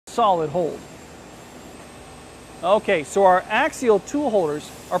solid hold. Okay, so our axial tool holders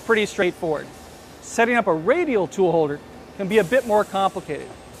are pretty straightforward. Setting up a radial tool holder can be a bit more complicated,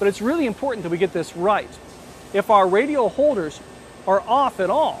 but it's really important that we get this right. If our radial holders are off at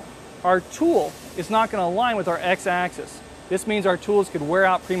all, our tool is not going to align with our x-axis. This means our tools could wear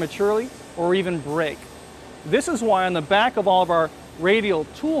out prematurely or even break. This is why on the back of all of our radial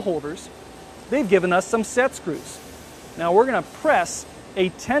tool holders, they've given us some set screws. Now we're going to press a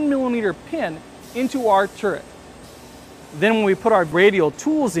 10mm pin into our turret. Then when we put our radial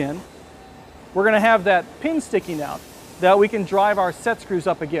tools in, we're going to have that pin sticking out that we can drive our set screws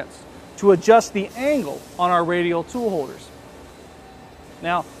up against to adjust the angle on our radial tool holders.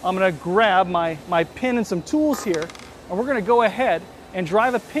 Now I'm going to grab my pin and some tools here, and we're going to go ahead and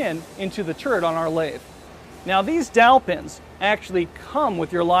drive a pin into the turret on our lathe. Now these dowel pins actually come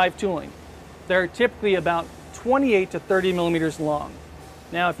with your live tooling. They're typically about 28 to 30mm long.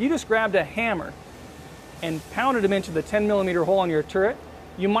 Now if you just grabbed a hammer and pounded them into the 10mm hole on your turret,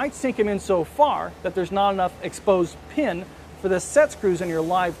 you might sink them in so far that there's not enough exposed pin for the set screws in your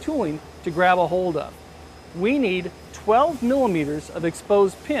live tooling to grab a hold of. We need 12mm of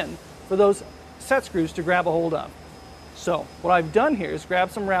exposed pin for those set screws to grab a hold of. So what I've done here is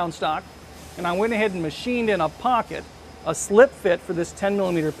grab some round stock, and I went ahead and machined in a pocket, a slip fit for this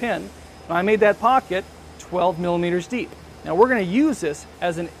 10mm pin, and I made that pocket 12mm deep. Now we're going to use this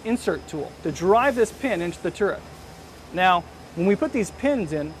as an insert tool to drive this pin into the turret. Now when we put these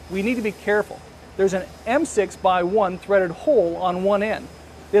pins in, we need to be careful. There's an M6x1 threaded hole on one end.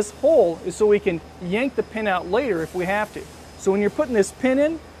 This hole is so we can yank the pin out later if we have to. So when you're putting this pin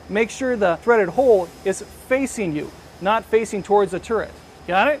in, make sure the threaded hole is facing you, not facing towards the turret.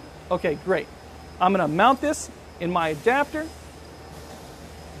 Got it? Okay, great. I'm going to mount this in my adapter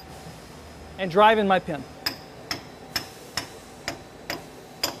and drive in my pin.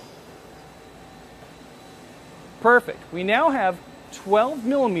 Perfect. We now have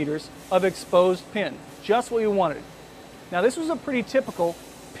 12mm of exposed pin, just what we wanted. Now this was a pretty typical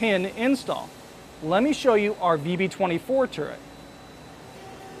pin install. Let me show you our VB24 turret.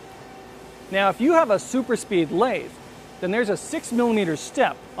 Now if you have a super speed lathe, then there's a 6mm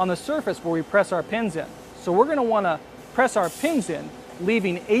step on the surface where we press our pins in. So we're going to want to press our pins in,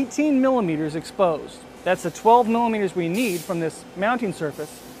 leaving 18mm exposed. That's the 12mm we need from this mounting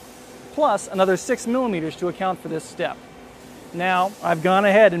surface, plus another 6mm to account for this step. Now I've gone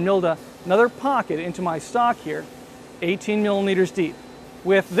ahead and milled another pocket into my stock here, 18mm deep.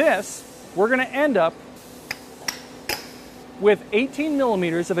 With this, we're going to end up with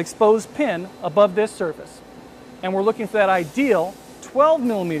 18mm of exposed pin above this surface. And we're looking for that ideal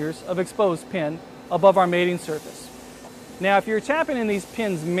 12mm of exposed pin above our mating surface. Now if you're tapping in these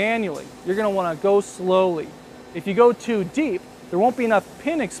pins manually, you're going to want to go slowly. If you go too deep, there won't be enough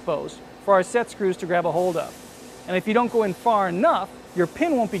pin exposed for our set screws to grab a hold of. And if you don't go in far enough, your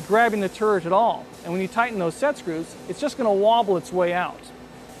pin won't be grabbing the turret at all. And when you tighten those set screws, it's just going to wobble its way out.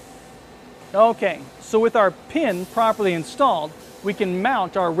 Okay, so with our pin properly installed, we can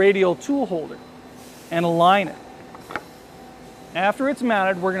mount our radial tool holder and align it. After it's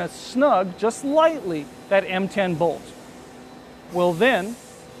mounted, we're going to snug just lightly that M10 bolt. We'll then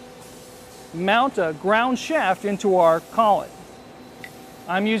mount a ground shaft into our collet.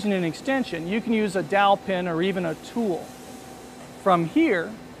 I'm using an extension. You can use a dowel pin or even a tool. From here,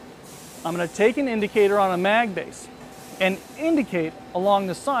 I'm going to take an indicator on a mag base and indicate along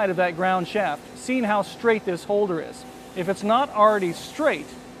the side of that ground shaft, seeing how straight this holder is. If it's not already straight,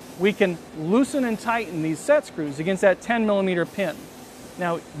 we can loosen and tighten these set screws against that 10mm pin.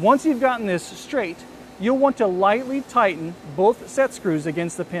 Now, once you've gotten this straight, you'll want to lightly tighten both set screws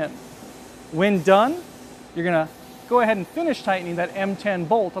against the pin. When done, you're going to go ahead and finish tightening that M10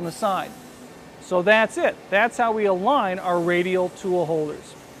 bolt on the side. So that's it. That's how we align our radial tool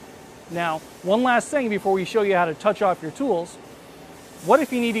holders. Now, one last thing before we show you how to touch off your tools. What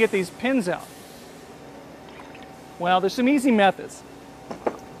if you need to get these pins out? Well, there's some easy methods.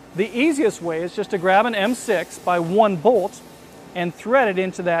 The easiest way is just to grab an M6x1 bolt and thread it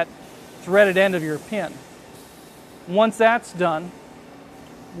into that threaded end of your pin. Once that's done,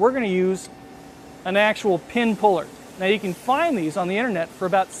 we're going to use an actual pin puller. Now you can find these on the internet for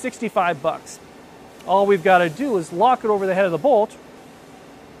about 65 bucks. All we've got to do is lock it over the head of the bolt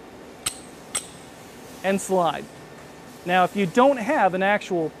and slide. Now if you don't have an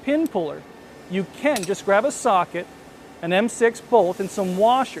actual pin puller, you can just grab a socket, an M6 bolt, and some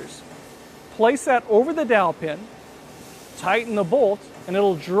washers. Place that over the dowel pin, tighten the bolt, and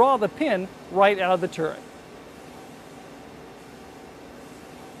it'll draw the pin right out of the turret.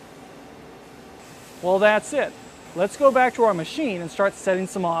 Well, that's it. let's go back to our machine and start setting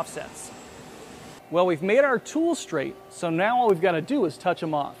some offsets. Well, we've made our tools straight, so now all we've got to do is touch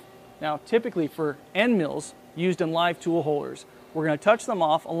them off. Now, typically for end mills used in live tool holders, we're going to touch them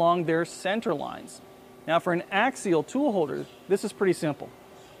off along their center lines. Now, for an axial tool holder, this is pretty simple.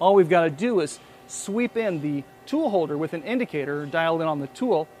 All we've got to do is sweep in the tool holder with an indicator dialed in on the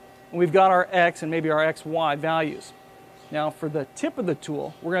tool, and we've got our X and maybe our XY values. Now, for the tip of the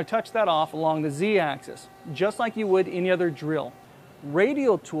tool, we're going to touch that off along the Z-axis, just like you would any other drill.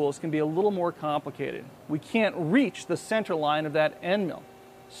 Radial tools can be a little more complicated. We can't reach the center line of that end mill.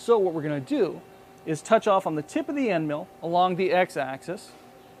 So what we're going to do is touch off on the tip of the end mill along the X-axis,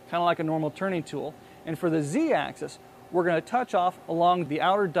 kind of like a normal turning tool. And for the Z-axis, we're going to touch off along the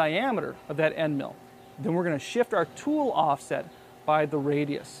outer diameter of that end mill. Then we're going to shift our tool offset by the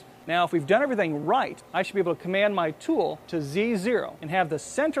radius. Now, if we've done everything right, I should be able to command my tool to Z0 and have the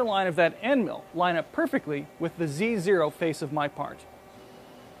center line of that end mill line up perfectly with the Z0 face of my part.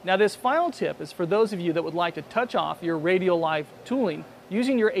 Now, this final tip is for those of you that would like to touch off your radial live tooling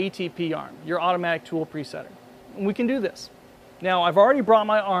using your ATP arm, your automatic tool presetter. And we can do this. Now, I've already brought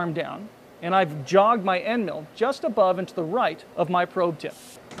my arm down, and I've jogged my end mill just above and to the right of my probe tip.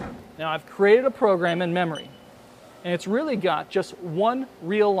 Now, I've created a program in memory, and it's really got just one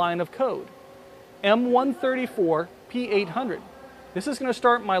real line of code, M134 P800. This is going to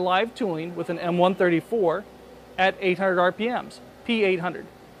start my live tooling with an M134 at 800 RPMs, P800.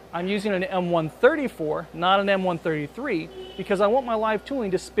 I'm using an M134, not an M133, because I want my live tooling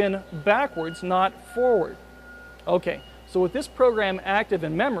to spin backwards, not forward. Okay, so with this program active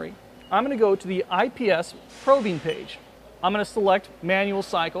in memory, I'm going to go to the IPS probing page. I'm going to select manual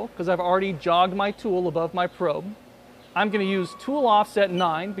cycle because I've already jogged my tool above my probe. I'm going to use tool offset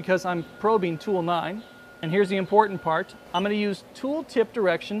 9 because I'm probing tool 9. And here's the important part. I'm going to use tool tip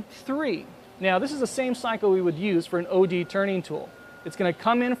direction 3. Now, this is the same cycle we would use for an OD turning tool. It's going to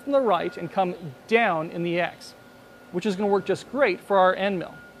come in from the right and come down in the X, which is going to work just great for our end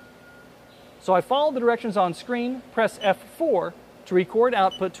mill. So I follow the directions on screen, press F4 to record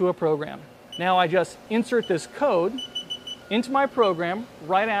output to a program. Now I just insert this code into my program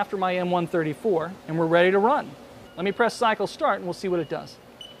right after my M134, and we're ready to run. Let me press cycle start and we'll see what it does.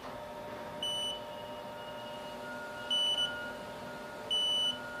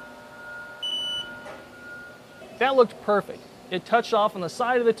 That looked perfect. It touched off on the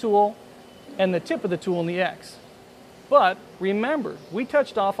side of the tool and the tip of the tool in the X. But remember, we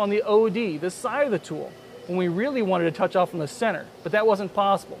touched off on the OD, the side of the tool, when we really wanted to touch off on the center, but that wasn't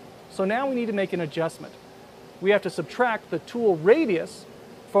possible. So now we need to make an adjustment. We have to subtract the tool radius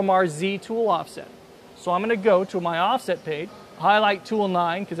from our Z tool offset. So I'm going to go to my offset page, highlight tool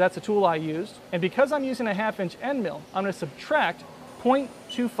 9 because that's the tool I used, and because I'm using a 1/2-inch end mill, I'm going to subtract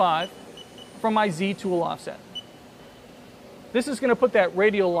 0.25 from my Z tool offset. This is going to put that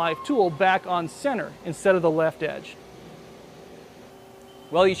radial live tool back on center instead of the left edge.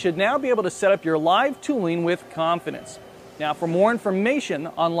 Well, you should now be able to set up your live tooling with confidence. Now, for more information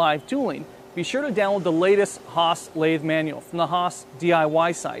on live tooling, be sure to download the latest Haas lathe manual from the Haas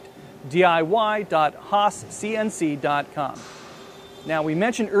DIY site, diy.haascnc.com. Now, we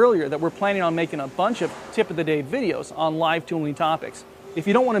mentioned earlier that we're planning on making a bunch of tip of the day videos on live tooling topics. If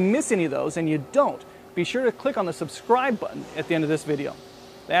you don't want to miss any of those, and you don't, be sure to click on the subscribe button at the end of this video.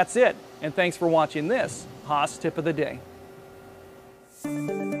 That's it, and thanks for watching this Haas Tip of the Day.